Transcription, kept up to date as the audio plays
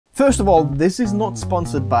First of all, this is not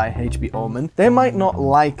sponsored by HP OMEN. They might not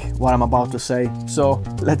like what I'm about to say, so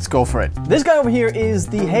let's go for it. This guy over here is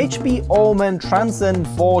the HP OMEN Transcend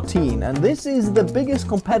 14, and this is the biggest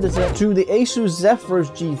competitor to the Asus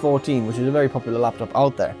Zephyrus G14, which is a very popular laptop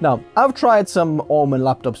out there. Now, I've tried some OMEN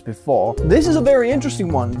laptops before. This is a very interesting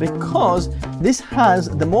one because this has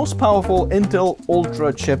the most powerful Intel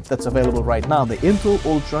ULRA chip that's available right now, the Intel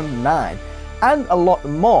ULRA 9, and a lot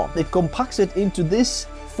more. It compacts it into this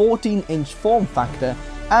 14-inch form factor,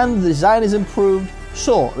 and the design is improved.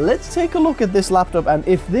 So let's take a look at this laptop and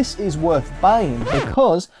if this is worth buying,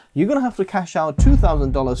 because you're gonna have to cash out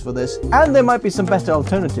 $2,000 for this, and there might be some better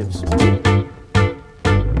alternatives.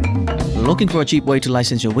 Looking for a cheap way to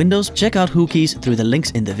license your Windows? Check out Whokeys through the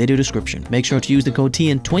links in the video description. Make sure to use the code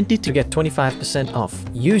TN20 to get 25% off.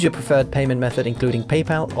 Use your preferred payment method including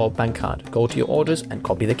PayPal or bank card. Go to your orders and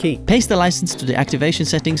copy the key. Paste the license to the activation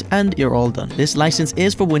settings and you're all done. This license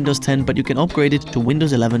is for Windows 10, but you can upgrade it to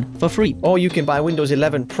Windows 11 for free. Or you can buy Windows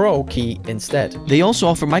 11 Pro key instead. They also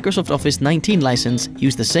offer Microsoft Office 19 license.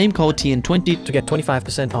 Use the same code TN20 to get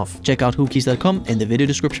 25% off. Check out whokeys.com in the video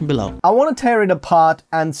description below. I want to tear it apart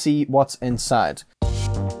and see what's inside.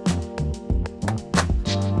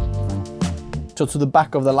 So to the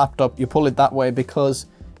back of the laptop, you pull it that way because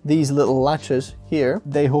these little latches here,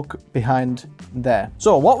 they hook behind there.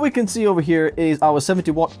 So what we can see over here is our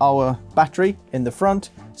 70 watt hour battery in the front,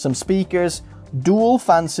 some speakers, dual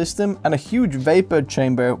fan system, and a huge vapor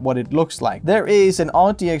chamber, what it looks like. There is an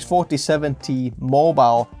RTX 4070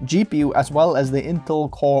 mobile GPU as well as the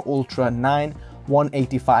Intel Core Ultra 9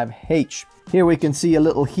 185H. Here we can see a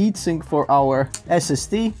little heatsink for our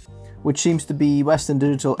SSD, which seems to be Western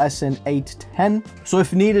Digital SN810. So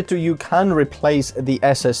if needed to, you can replace the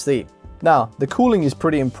SSD. Now, the cooling is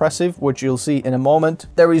pretty impressive, which you'll see in a moment.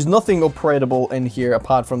 There is nothing upgradable in here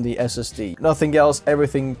apart from the SSD. Nothing else,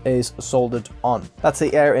 everything is soldered on. That's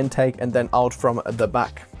the air intake and then out from the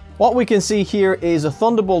back. What we can see here is a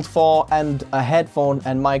Thunderbolt 4 and a headphone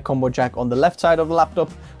and mic combo jack on the left side of the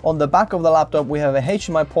laptop. On the back of the laptop, we have a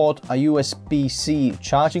HDMI port, a USB-C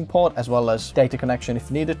charging port, as well as data connection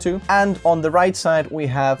if needed to. And on the right side, we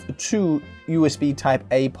have two USB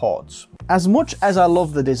Type-A ports. As much as I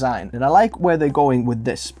love the design, and I like where they're going with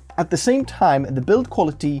this, at the same time, the build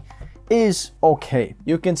quality is okay.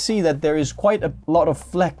 You can see that there is quite a lot of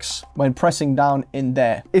flex when pressing down in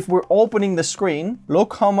there. If we're opening the screen,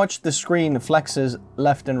 look how much the screen flexes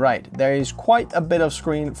left and right. There is quite a bit of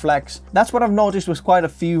screen flex. That's what I've noticed with quite a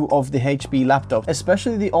few of the HP laptops,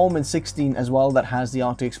 especially the OMEN 16 as well that has the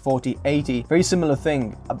RTX 4080. Very similar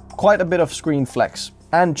thing, quite a bit of screen flex.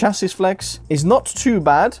 And chassis flex is not too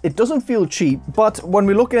bad. It doesn't feel cheap, but when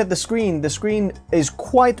we're looking at the screen is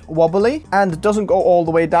quite wobbly and doesn't go all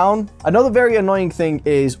the way down. Another very annoying thing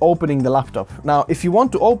is opening the laptop. Now, if you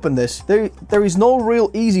want to open this, there is no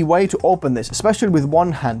real easy way to open this, especially with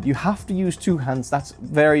one hand. You have to use two hands. That's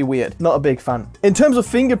very weird. Not a big fan. In terms of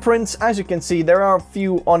fingerprints, as you can see, there are a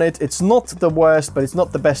few on it. It's not the worst, but it's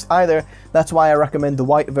not the best either. That's why I recommend the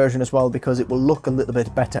white version as well, because it will look a little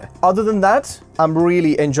bit better. Other than that, I'm really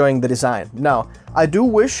enjoying the design. Now, I do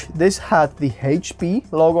wish this had the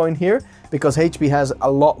HP logo in here, because HP has a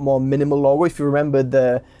lot more minimal logo. If you remember,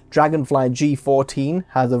 the Dragonfly G14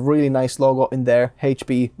 has a really nice logo in there.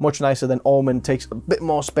 HP, much nicer than OMEN, takes a bit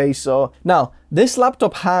more space. So now, this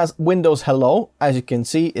laptop has Windows Hello. As you can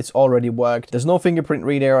see, it's already worked. There's no fingerprint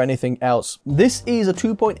reader or anything else. This is a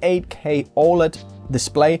 2.8K OLED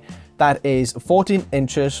display. That is 14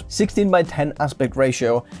 inches, 16:10 aspect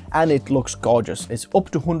ratio, and it looks gorgeous. It's up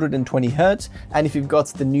to 120 Hz, and if you've got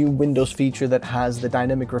the new Windows feature that has the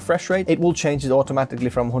dynamic refresh rate, it will change it automatically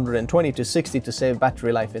from 120 to 60 to save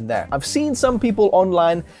battery life in there. I've seen some people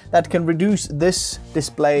online that can reduce this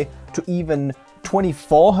display to even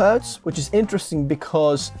 24 Hz, which is interesting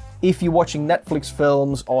because if you're watching Netflix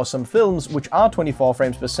films or some films which are 24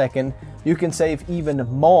 frames per second, you can save even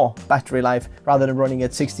more battery life rather than running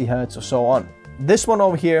at 60 Hz or so on. This one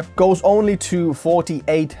over here goes only to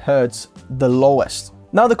 48 Hz, the lowest.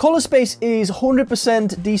 Now the color space is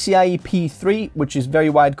 100% DCI P3, which is very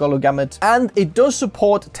wide color gamut, and it does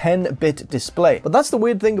support 10-bit display. But that's the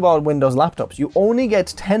weird thing about Windows laptops. You only get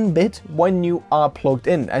 10-bit when you are plugged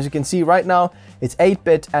in. As you can see right now, it's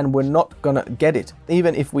 8-bit and we're not gonna get it.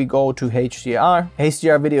 Even if we go to HDR,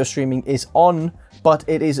 HDR video streaming is on, but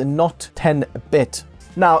it is not 10-bit.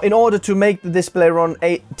 Now, in order to make the display run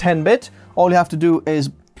 10-bit, all you have to do is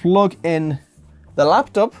plug in the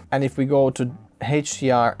laptop, and if we go to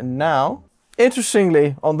HDR now,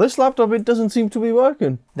 interestingly, on this laptop, it doesn't seem to be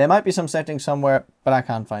working. There might be some settings somewhere but I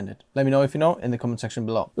can't find it. Let me know if you know in the comment section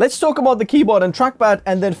below. Let's talk about the keyboard and trackpad,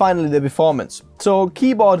 and then finally the performance. So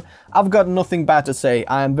keyboard, I've got nothing bad to say.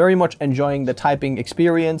 I am very much enjoying the typing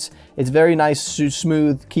experience. It's very nice,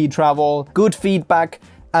 smooth key travel, good feedback,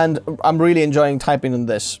 and I'm really enjoying typing on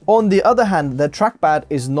this. On the other hand, the trackpad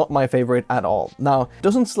is not my favorite at all. Now, it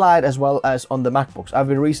doesn't slide as well as on the MacBooks. I've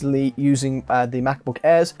been recently using the MacBook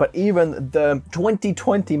Airs, but even the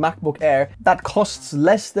 2020 MacBook Air, that costs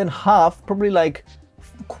less than half, probably like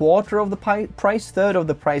quarter of the price, third of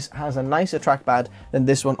the price, has a nicer trackpad than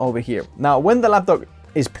this one over here. Now, when the laptop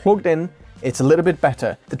is plugged in, it's a little bit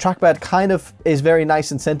better. The trackpad kind of is very nice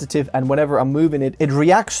and sensitive, and whenever I'm moving it, it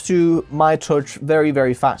reacts to my touch very,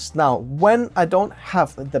 very fast. Now, when I don't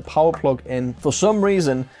have the power plug in, for some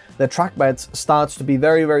reason, the trackpad starts to be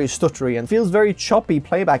very, very stuttery and feels very choppy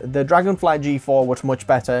playback. The Dragonfly G4 was much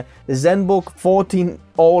better. The ZenBook 14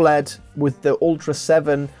 OLED with the Ultra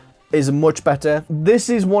 7 is much better. This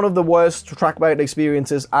is one of the worst trackpad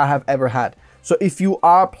experiences I have ever had. So if you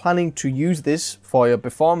are planning to use this for your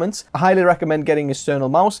performance, I highly recommend getting an external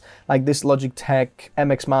mouse like this Logitech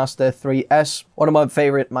MX Master 3S, one of my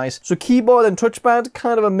favorite mice. So keyboard and touchpad,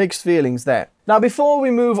 kind of a mixed feelings there. Now, before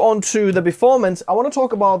we move on to the performance, I want to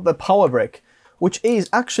talk about the Powerbrick, which is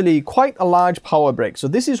actually quite a large power brick. So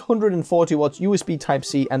this is 140 watts USB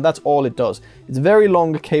Type-C, and that's all it does. It's a very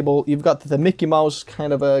long cable. You've got the Mickey Mouse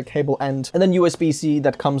kind of a cable end, and then USB-C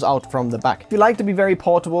that comes out from the back. If you like to be very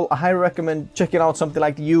portable, I highly recommend checking out something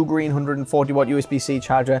like the Ugreen 140 watt USB-C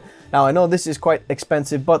charger. Now, I know this is quite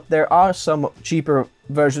expensive, but there are some cheaper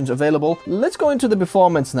versions available. Let's go into the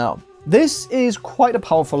performance now. This is quite a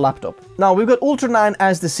powerful laptop. Now, we've got Ultra 9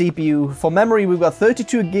 as the CPU. For memory, we've got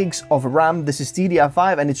 32 gigs of RAM. This is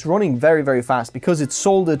DDR5, and it's running very, very fast because it's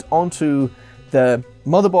soldered onto the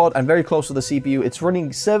motherboard and very close to the CPU. It's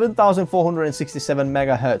running 7,467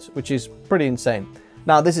 megahertz, which is pretty insane.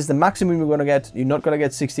 Now, this is the maximum you're going to get. You're not going to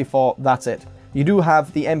get 64. That's it. You do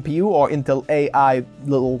have the NPU or Intel AI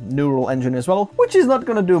little neural engine as well, which is not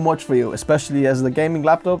going to do much for you, especially as the gaming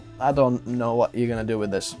laptop. I don't know what you're going to do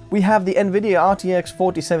with this. We have the NVIDIA RTX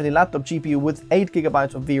 4070 laptop GPU with 8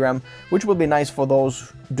 GB of VRAM, which will be nice for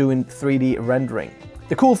those doing 3D rendering.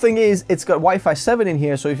 The cool thing is it's got Wi-Fi 7 in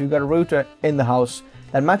here, so if you've got a router in the house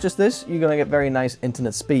that matches this, you're going to get very nice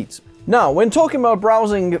internet speeds. Now, when talking about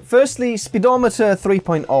browsing, firstly, speedometer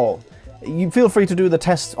 3.0. You feel free to do the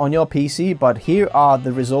test on your PC, but here are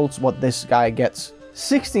the results what this guy gets.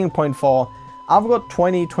 16.4. I've got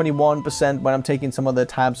 21% when I'm taking some of the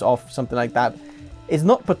tabs off, something like that. It's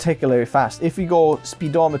not particularly fast. If we go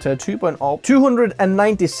speedometer 2.0,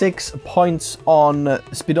 296 points on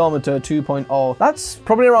speedometer 2.0. That's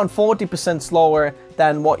probably around 40% slower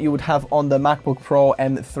than what you would have on the MacBook Pro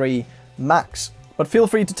M3 Max. But feel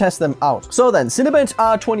free to test them out. So then, Cinebench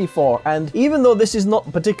R24, and even though this is not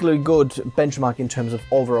a particularly good benchmark in terms of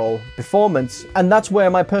overall performance, and that's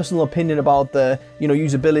where my personal opinion about the,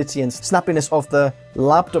 usability and snappiness of the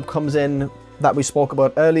laptop comes in, that we spoke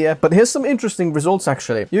about earlier. But here's some interesting results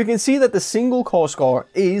actually. You can see that the single core score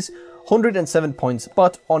is 107 points,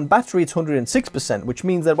 but on battery it's 106%, which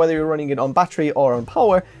means that whether you're running it on battery or on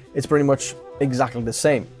power, it's pretty much exactly the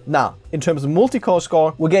same. Now, in terms of multi-core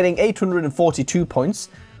score, we're getting 842 points,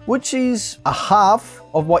 which is a half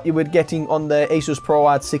of what you would getting on the Asus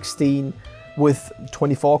ProArt 16 with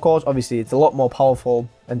 24 cores. Obviously, it's a lot more powerful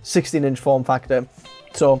and 16-inch form factor,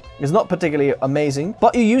 so it's not particularly amazing,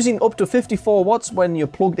 but you're using up to 54 watts when you're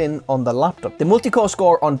plugged in on the laptop. The multi-core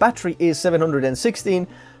score on battery is 716,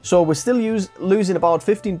 so we're still losing about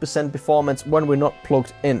 15% performance when we're not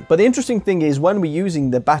plugged in. But the interesting thing is when we're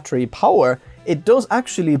using the battery power, it does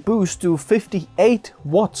actually boost to 58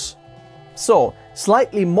 watts. So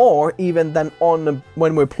slightly more even than on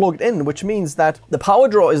when we're plugged in, which means that the power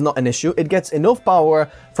draw is not an issue. It gets enough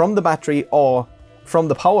power from the battery or from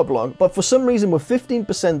the power plug, but for some reason we're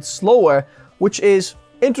 15% slower, which is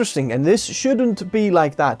interesting, and this shouldn't be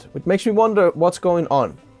like that, which makes me wonder what's going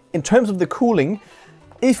on. In terms of the cooling,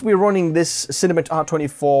 if we're running this Cinebench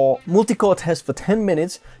R24 multi-core test for 10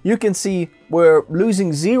 minutes, you can see we're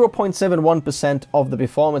losing 0.71% of the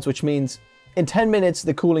performance, which means in 10 minutes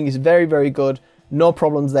the cooling is very, very good, no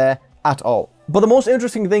problems there at all. But the most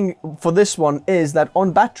interesting thing for this one is that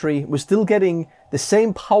on battery, we're still getting the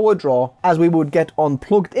same power draw as we would get on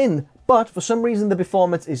plugged in, but for some reason the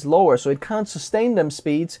performance is lower, so it can't sustain them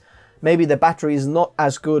speeds. Maybe the battery is not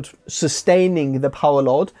as good sustaining the power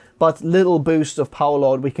load, but little boost of power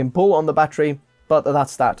load we can pull on the battery, but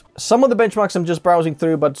that's that. Some of the benchmarks I'm just browsing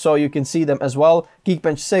through, but so you can see them as well.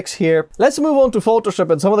 Geekbench 6 here. Let's move on to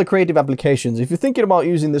Photoshop and some of the creative applications. If you're thinking about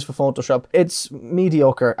using this for Photoshop, it's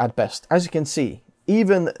mediocre at best. As you can see,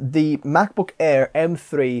 even the MacBook Air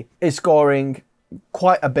M3 is scoring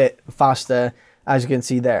quite a bit faster, as you can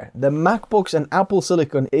see there. The MacBooks and Apple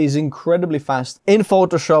Silicon is incredibly fast in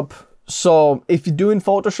Photoshop. So if you're doing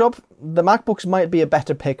Photoshop, the MacBooks might be a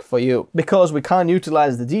better pick for you because we can't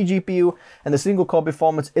utilize the DGPU and the single core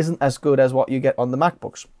performance isn't as good as what you get on the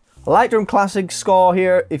MacBooks. Lightroom Classic score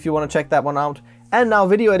here if you want to check that one out. And now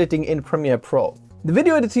video editing in Premiere Pro. The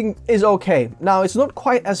video editing is okay. Now it's not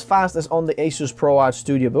quite as fast as on the Asus ProArt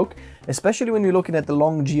Studio Book, especially when you're looking at the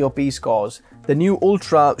long GOP scores. The new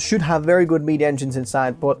Ultra should have very good media engines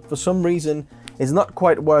inside, but for some reason it's not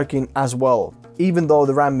quite working as well. Even though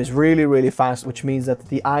the RAM is really fast, which means that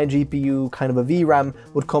the iGPU kind of a VRAM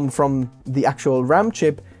would come from the actual RAM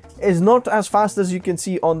chip, is not as fast as you can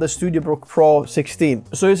see on the Studio Book Pro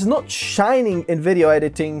 16. So it's not shining in video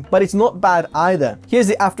editing, but it's not bad either. Here's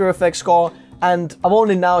the After Effects score, and I've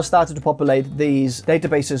only now started to populate these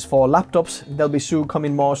databases for laptops. They'll be soon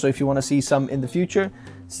coming more, so if you want to see some in the future,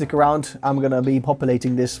 stick around. I'm gonna be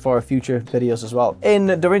populating this for future videos as well. In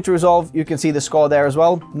DaVinci Resolve, you can see the score there as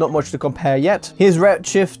well. Not much to compare yet. Here's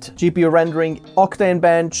Redshift, GPU rendering, Octane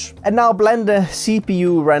Bench, and now Blender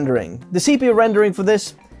CPU rendering. The CPU rendering for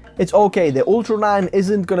this, it's okay. The Ultra 9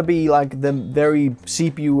 isn't gonna be like the very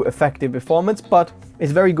CPU effective performance, but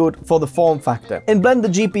it's very good for the form factor. In Blender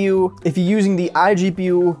GPU, if you're using the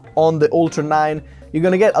iGPU on the Ultra 9, you're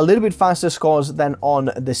gonna get a little bit faster scores than on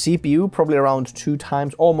the CPU, probably around 2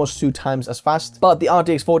 times, almost 2 times as fast. But the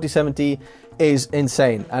RTX 4070 is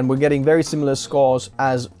insane, and we're getting very similar scores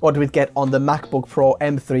as what we'd get on the MacBook Pro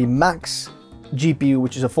M3 Max GPU,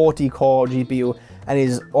 which is a 40-core GPU, and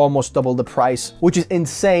is almost double the price, which is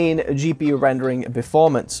insane GPU rendering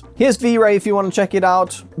performance. Here's V-Ray if you want to check it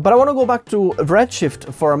out, but I want to go back to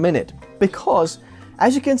Redshift for a minute, because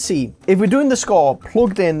as you can see, if we're doing the score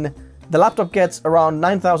plugged in, the laptop gets around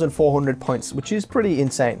 9,400 points, which is pretty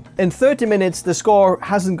insane. In 30 minutes, the score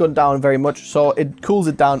hasn't gone down very much, so it cools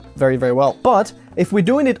it down very well. But if we're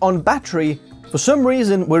doing it on battery, for some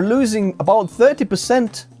reason, we're losing about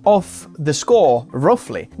 30% of the score,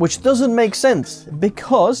 roughly, which doesn't make sense,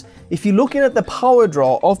 because if you're looking at the power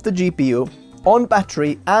draw of the GPU on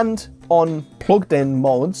battery and on plugged in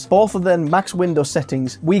modes, both of them max Windows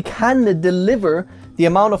settings, we can deliver the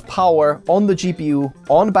amount of power on the GPU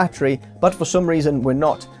on battery, but for some reason we're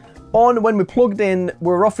not. When we plugged in,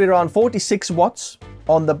 we're roughly around 46 watts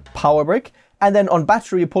on the Powerbrick, and then on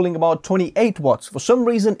battery, you're pulling about 28 watts. For some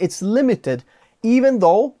reason, it's limited, even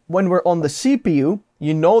though when we're on the CPU,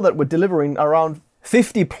 you know that we're delivering around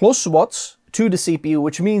 50 plus watts to the CPU,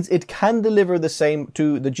 which means it can deliver the same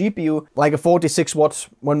to the GPU, like a 46 watts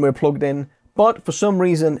when we're plugged in, but for some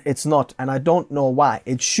reason it's not, and I don't know why.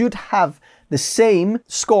 It should have the same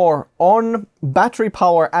score on battery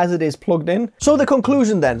power as it is plugged in. So the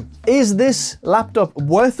conclusion then, is this laptop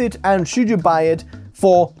worth it, and should you buy it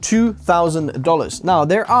for $2,000? Now,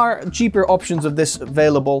 there are cheaper options of this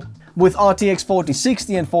available with RTX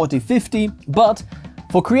 4060 and 4050, but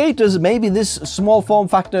for creators, maybe this small form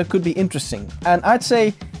factor could be interesting. And I'd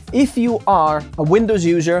say if you are a Windows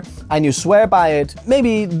user and you swear by it,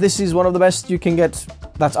 maybe this is one of the best you can get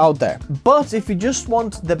that's out there. But if you just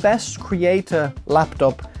want the best creator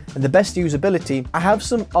laptop and the best usability, I have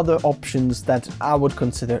some other options that I would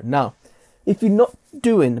consider. Now, if you're not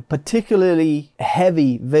doing particularly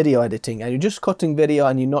heavy video editing and you're just cutting video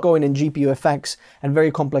and you're not going in GPU effects and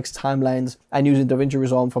very complex timelines and using DaVinci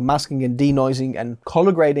Resolve for masking and denoising and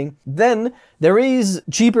color grading, then there is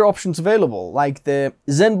cheaper options available, like the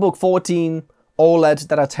ZenBook 14 OLED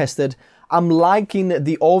that I tested. I'm liking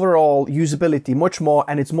the overall usability much more,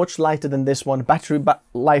 and it's much lighter than this one. Battery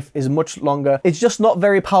life is much longer. It's just not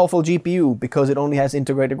very powerful GPU because it only has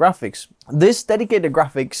integrated graphics. This dedicated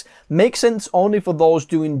graphics makes sense only for those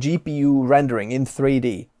doing GPU rendering in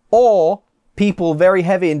 3D, or people very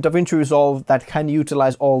heavy in DaVinci Resolve that can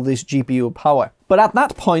utilize all this GPU power. But at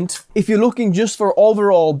that point, if you're looking just for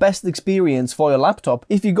overall best experience for your laptop,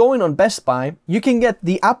 if you go in on Best Buy, you can get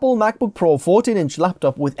the Apple MacBook Pro 14-inch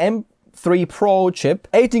laptop with M3 Pro chip,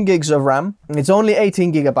 18 gigs of RAM, it's only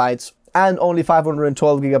 18 gigabytes and only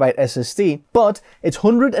 512 gigabyte SSD, but it's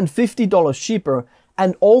 $150 cheaper,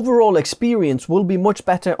 and overall experience will be much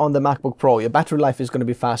better on the MacBook Pro. Your battery life is going to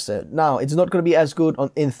be faster. Now, it's not going to be as good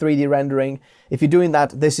in 3D rendering. If you're doing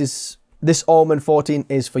that, this OMEN 14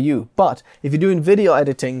 is for you. But if you're doing video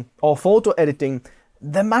editing or photo editing,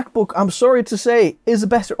 the MacBook, I'm sorry to say, is a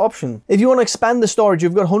better option. If you want to expand the storage,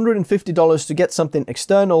 you've got $150 to get something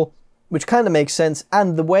external, which kind of makes sense.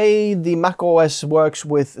 And the way the macOS works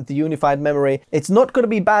with the unified memory, it's not going to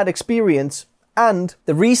be bad experience. And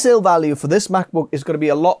the resale value for this MacBook is going to be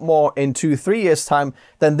a lot more in 2-3 years time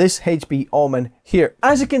than this HP OMEN here.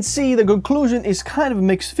 As you can see, the conclusion is kind of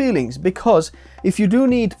mixed feelings, because if you do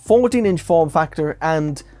need 14-inch form factor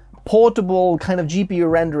and portable kind of GPU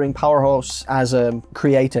rendering powerhouse as a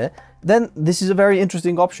creator, then this is a very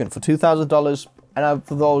interesting option for $2,000. And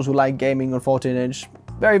for those who like gaming on 14-inch,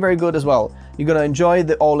 very, very good as well. You're going to enjoy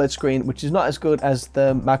the OLED screen, which is not as good as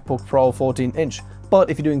the MacBook Pro 14-inch. But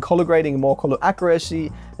if you're doing color grading and more color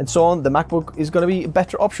accuracy and so on, the MacBook is going to be a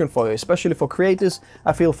better option for you, especially for creators.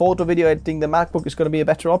 I feel photo video editing, the MacBook is going to be a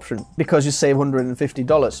better option because you save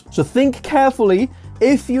 $150. So think carefully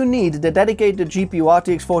if you need the dedicated GPU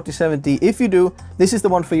RTX 4070. If you do, this is the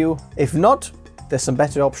one for you. If not, there's some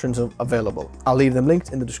better options available. I'll leave them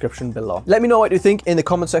linked in the description below. Let me know what you think in the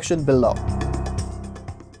comment section below.